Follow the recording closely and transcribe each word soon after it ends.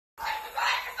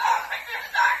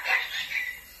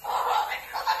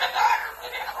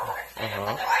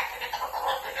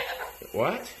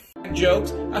What?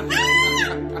 Jokes? That's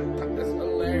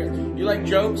hilarious. You like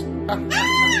jokes?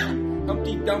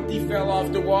 Humpty Dumpty fell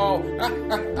off the wall.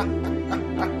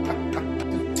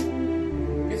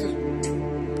 Kisses.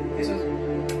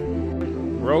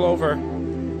 Roll over.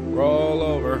 Roll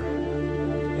over.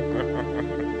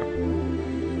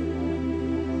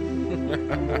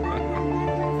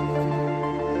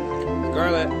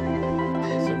 Scarlet.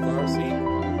 Some flower seed.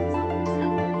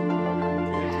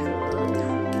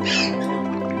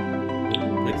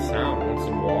 Good sound. Want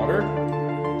some water?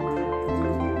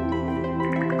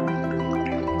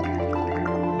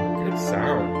 Good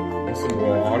sound. Want some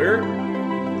water?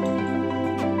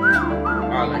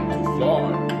 I like to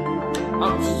fly.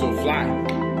 I'm so fly.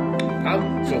 I'm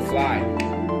so fly.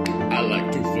 I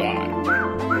like to fly.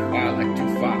 I like to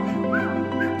fly.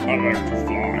 I like to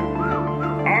fly.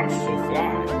 I'm so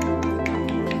fly.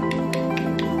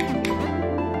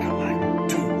 I like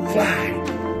to fly.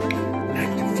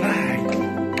 Like to fly.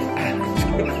 I like to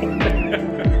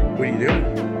What are you doing?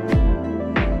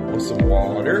 Want some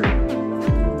water?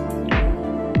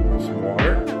 Want some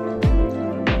water?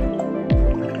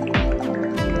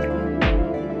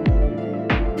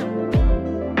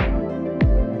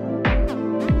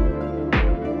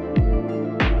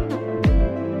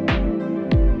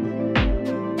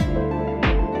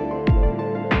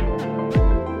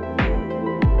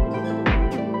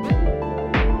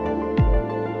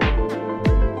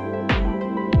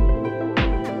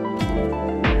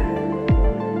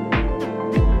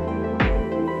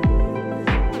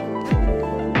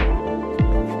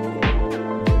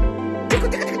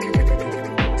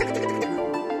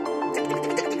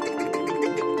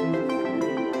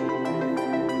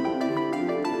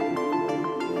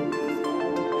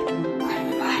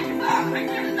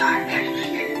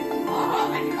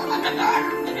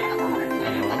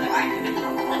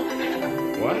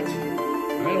 What?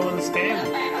 I don't understand.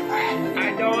 I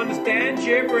don't understand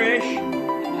gibberish.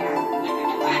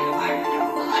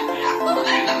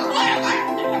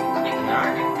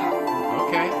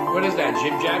 Okay. What is that?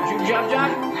 Jib jab, jib jab jab?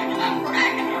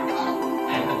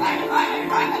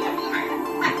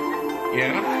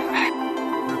 Yeah?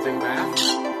 Want to take a bath?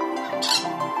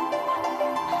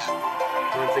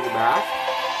 Want to take a bath?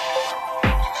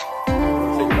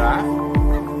 Want to take a bath?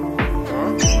 Huh?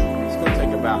 Let's go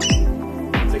take a bath.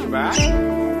 Take a bath?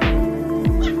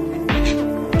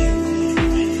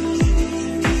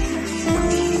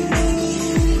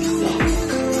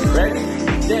 Ready?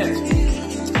 Dance.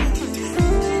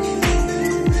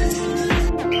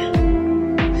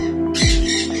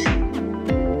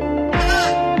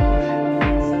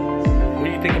 What do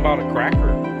you think about a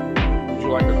cracker? Would you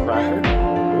like a cracker?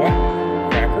 What?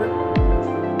 Cracker?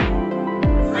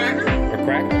 Cracker? A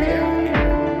cracker?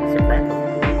 Yeah. It's a cracker.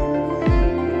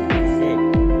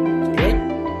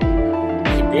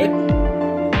 Good?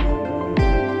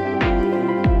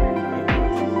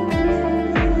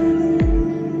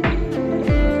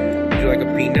 Would you like a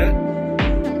peanut? Peanut?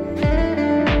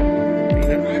 You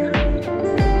have a cracker.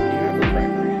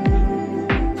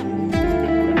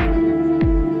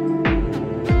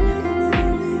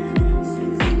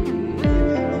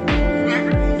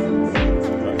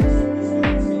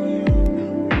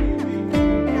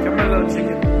 Come on, little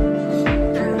chicken.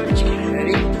 Little chicken,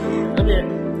 ready? Come here.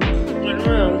 Turn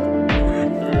around.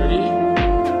 Ready?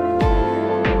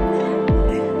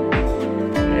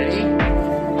 Ready?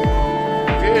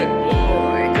 Good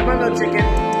boy. Come on, little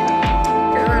chicken.